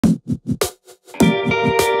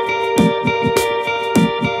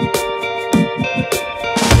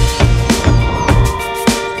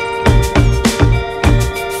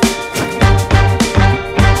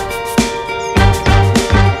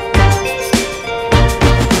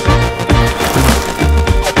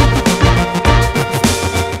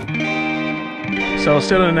So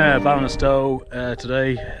still in Ballinastoe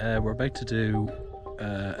today. We're about to do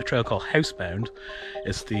a trail called Housebound.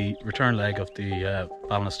 It's the return leg of the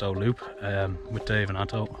Ballinastoe loop with Dave and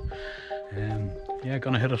Anto. Yeah,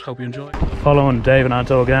 gonna hit it, hope you enjoy. Following Dave and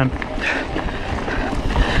Anto again.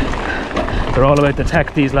 They're all about the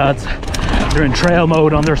tech, these lads. They're in trail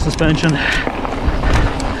mode on their suspension.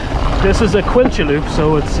 This is a quilcher loop,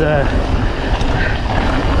 so it's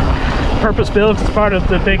purpose built. It's part of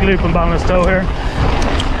the big loop in Ballinastoe here.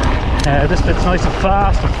 This bit's nice and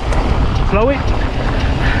fast and flowy.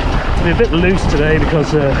 It'll be a bit loose today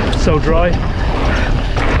because it's so dry.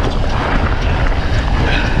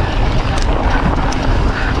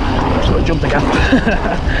 So I jumped the gap.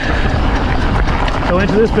 So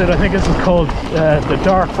into this bit, I think this is called the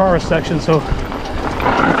dark forest section, so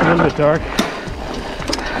it's a little bit dark.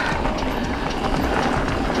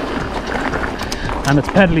 And it's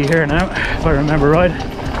pedally here now, if I remember right.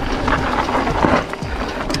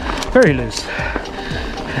 Very loose. A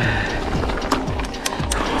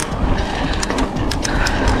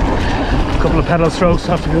couple of pedal strokes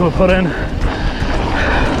have to be put in.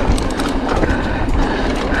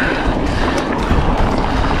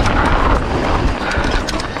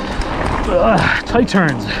 Tight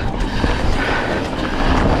turns.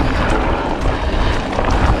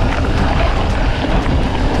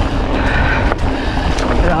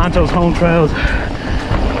 Anto's home trails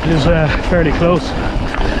is fairly close.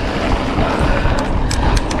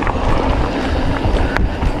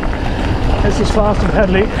 This is fast and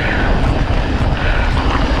pedally.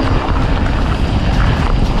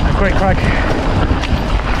 A great crack.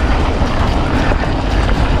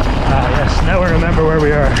 Ah yes, now I remember where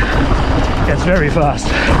we are. It gets very fast.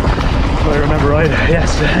 If I remember right,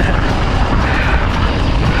 yes.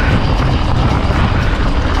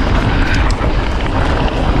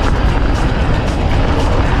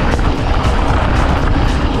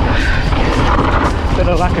 Bit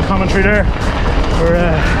of lack of commentary there.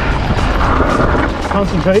 We're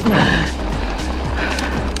concentrating.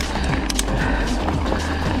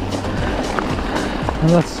 And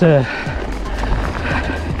that's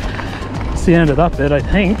the end of that bit, I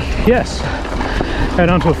think. Yes. Head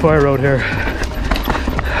onto a fire road here.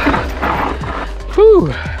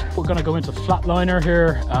 Whew. We're going to go into Flatliner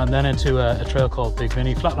here and then into a trail called Big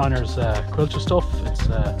Vinny. Flatliner's quilcher stuff. It's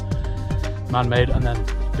man-made, and then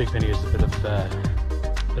Big Vinny is a bit of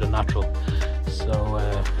natural. So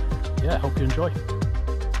yeah, hope you enjoy.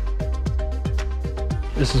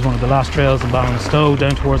 This is one of the last trails in Ballinastoe,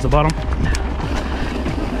 down towards the bottom.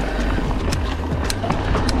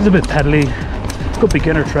 It's a bit pedally, good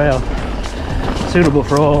beginner trail, suitable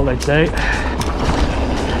for all, I'd say. It's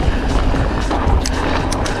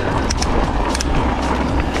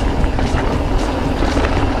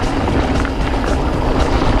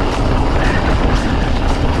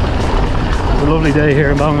a lovely day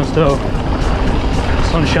here in Ballinastoe.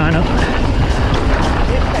 Sun shining.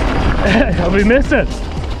 Have we missed it?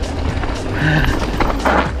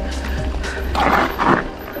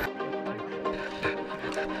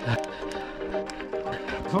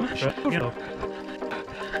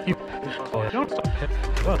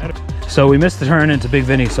 So we missed the turn into Big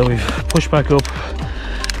Vinny, so we've pushed back up.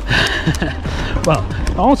 Well,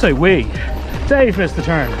 I won't say we. Dave missed the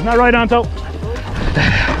turn. Isn't that right, Anto?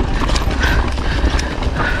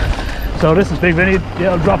 So this is Big Vinny.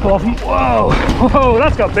 Yeah, I'll drop off him. Whoa! Whoa,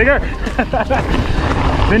 that's got bigger.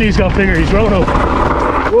 Vinny's got bigger. He's grown up.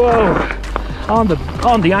 Whoa! On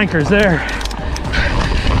the anchors there.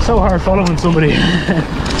 So hard following somebody.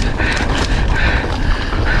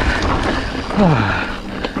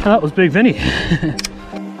 And that was Big Vinny.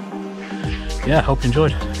 Yeah, hope you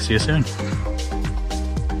enjoyed. See you soon.